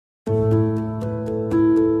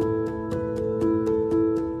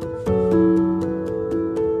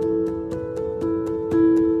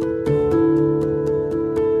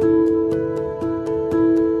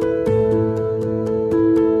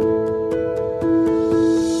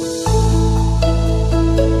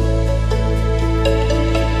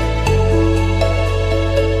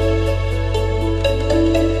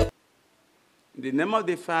of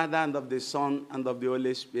the Father, and of the Son, and of the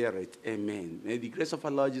Holy Spirit. Amen. May the grace of our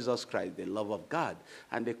Lord Jesus Christ, the love of God,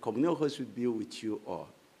 and the communion of the Holy Spirit be with you all.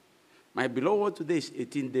 My beloved, today is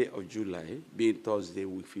 18th day of July, being Thursday,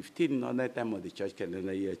 week 15, another time of the church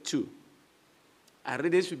calendar, year 2. Our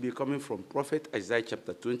readings will be coming from Prophet Isaiah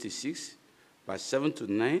chapter 26, verse 7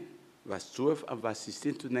 to 9, verse 12, and verse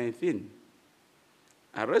 16 to 19.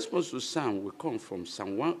 Our response to Psalm will come from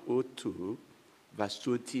Psalm 102, verse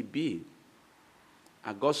 20b.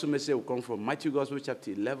 Our gospel message will come from Matthew Gospel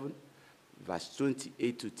chapter 11, verse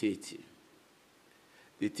 28 to 30.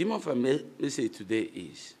 The theme of our message today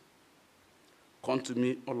is, "Come to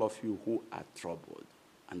me, all of you who are troubled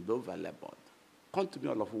and overlabored." Come to me,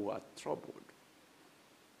 all of you who are troubled.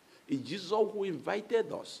 It's Jesus who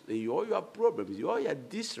invited us. In all your problems, all your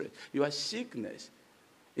distress, your sickness,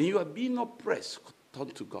 and you are being oppressed, turn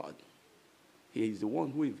to God. He is the one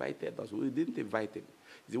who invited us. We didn't invite him.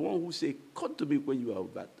 He's the one who said, "Come to me when you are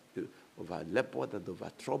overlabored and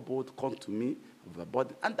over troubled. Come to me,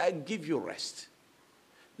 overburdened, and I give you rest.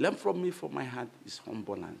 Learn from me, for my heart is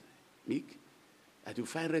humble and meek, that you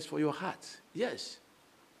find rest for your heart." Yes.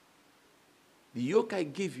 The yoke I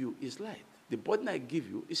give you is light. The burden I give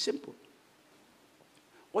you is simple.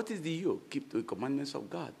 What is the yoke? Keep the commandments of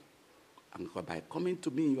God. And by coming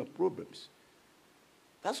to me in your problems.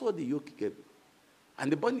 That's what the yoke gave you.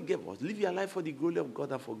 And the burden he gave us, live your life for the glory of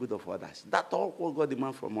God and for good of others. That's all what God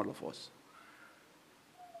demands from all of us.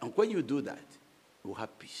 And when you do that, you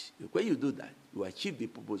have peace. When you do that, you achieve the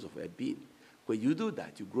purpose of your being. When you do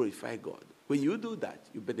that, you glorify God. When you do that,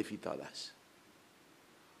 you benefit others.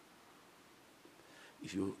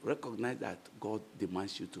 If you recognize that God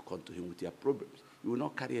demands you to come to him with your problems, you will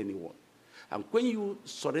not carry anyone. And when you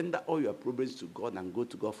surrender all your problems to God and go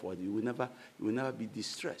to God for it, you will never be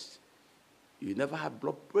distressed. You will never have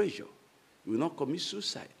blood pressure. You will not commit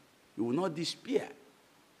suicide. You will not despair.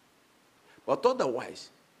 But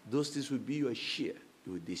otherwise, those things will be your share.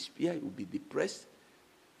 You will despair, you will be depressed,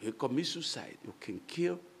 you will commit suicide, you can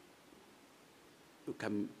kill, you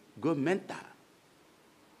can go mental.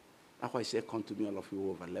 That's why I say, "Come to me, all of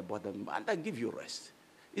you over labored, and I give you rest."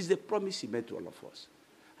 It's the promise he made to all of us.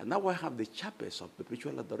 And now I have the chapels of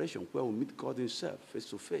perpetual adoration where we meet God himself face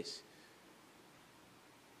to face.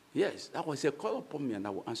 Yes, that's why I say, "Call upon me and I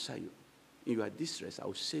will answer you. In your distress, I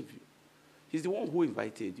will save you." He's the one who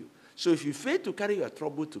invited you. So if you fail to carry your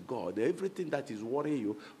trouble to God, everything that is worrying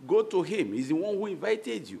you, go to him. He's the one who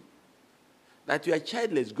invited you. That you are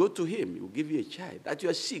childless, go to him. He will give you a child. That you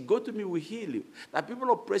are sick, go to me, he will heal you. That people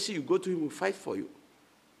are oppressing you, go to him, he will fight for you.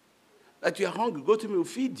 That you are hungry, go to him, he will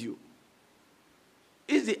feed you.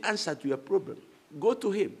 Is the answer to your problem. Go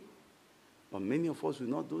to him. But many of us will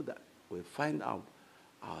not do that. We find out,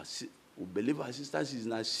 we believe our sisters is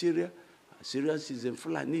in Assyria, our sisters is in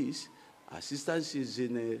Fulanese, our sisters is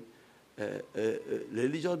in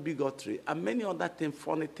religious bigotry, and many other things,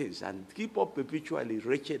 funny things, and keep up perpetually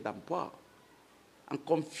wretched and poor, and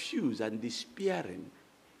confused and despairing.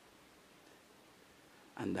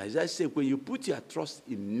 And as I say, when you put your trust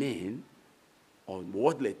in men, on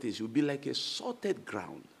worldly things, you'll be like a salted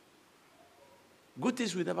ground. Good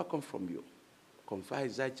things will never come from you.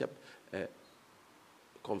 Confide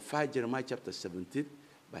Jeremiah chapter 17,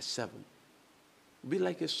 verse 7. Be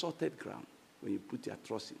like a salted ground when you put your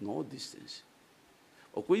trust in all these things.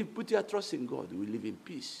 Or when you put your trust in God, you will live in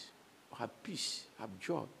peace, have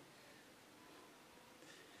joy.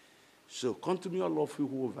 So come to me, all of you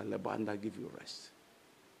who are labor, and I'll give you rest.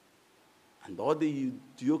 And all the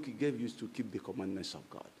yoke he gave you is to keep the commandments of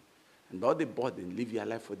God. And all the burden, live your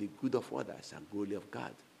life for the good of others and glory of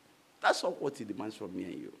God. That's all what he demands from me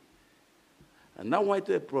and you. And now why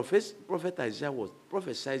the prophet Isaiah was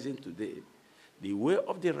prophesying today, the way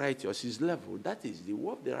of the righteous is level. That is, the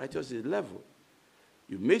way of the righteous is level.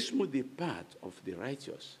 You make smooth the path of the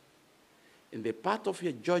righteous. In the path of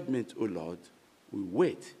your judgment, O Lord, we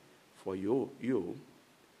wait for you.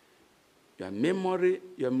 Your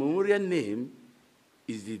memorial name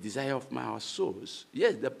is the desire of my souls.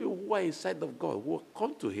 Yes, the people who are inside of God will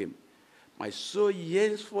come to him. My soul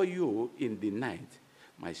yearns for you in the night.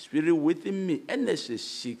 My spirit within me endlessly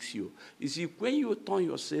seeks you. You see, when you turn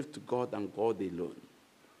yourself to God and God alone,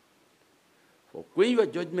 for when your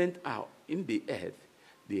judgment are in the earth,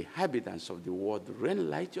 the inhabitants of the world reign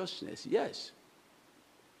righteousness. Yes.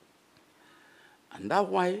 And that's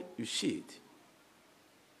why you see it.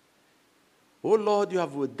 Oh Lord, you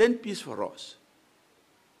have ordained peace for us.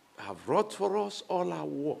 You have wrought for us all our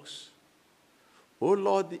works. Oh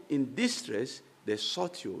Lord, in distress, they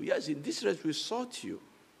sought you. Yes, in distress, we sought you.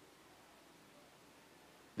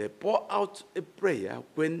 They pour out a prayer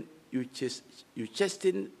when you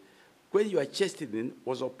chasten when you are chastening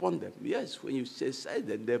was upon them. Yes, when you chastise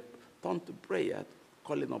them, they turn to prayer,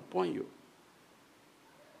 calling upon you.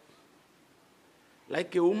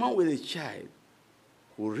 Like a woman with a child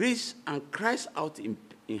who reads and cries out in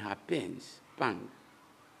her pains, pang.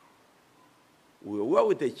 We were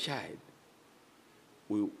with a child.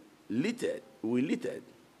 We littered,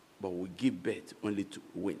 but we give birth only to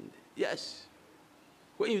wind. Yes.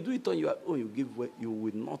 When you do it on your own, you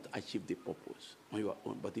will not achieve the purpose on your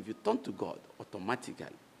own. But if you turn to God, automatically,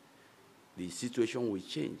 the situation will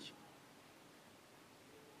change.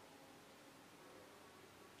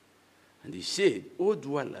 And he said, O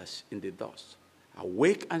dwellers in the dust,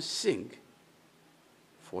 awake and sing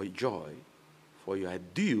for joy, for your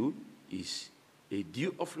dew is a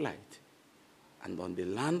dew of light, and on the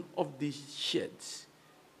land of the sheds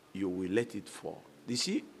you will let it fall. You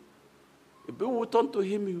see, if people will turn to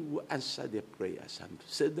him, he will answer their prayers and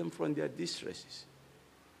save them from their distresses.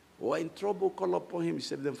 Or in trouble, call upon him,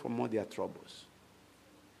 save them from all their troubles.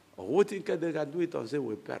 Or who think they can do it or they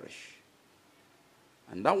will perish.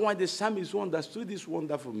 And that's why the psalmist understood this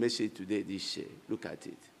wonderful message today. This look at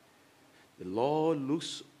it. The Lord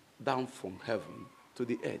looks down from heaven to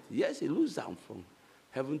the earth. Yes, he looks down from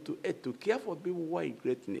heaven to earth to care for people who are in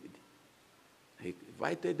great need. He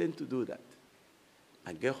invited them to do that.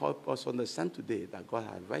 And God help us understand today that God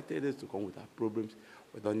has invited us to come with our problems.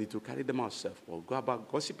 We don't need to carry them ourselves or go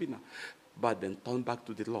about gossiping, but then turn back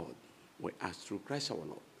to the Lord. We ask through Christ our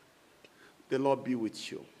Lord. The Lord be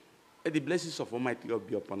with you. And the blessings of Almighty God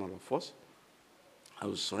be upon all of us. I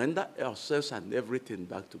will surrender ourselves and everything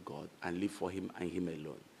back to God and live for him and him alone.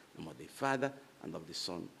 In the name of the Father, and of the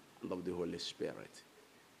Son, and of the Holy Spirit.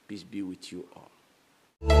 Peace be with you all.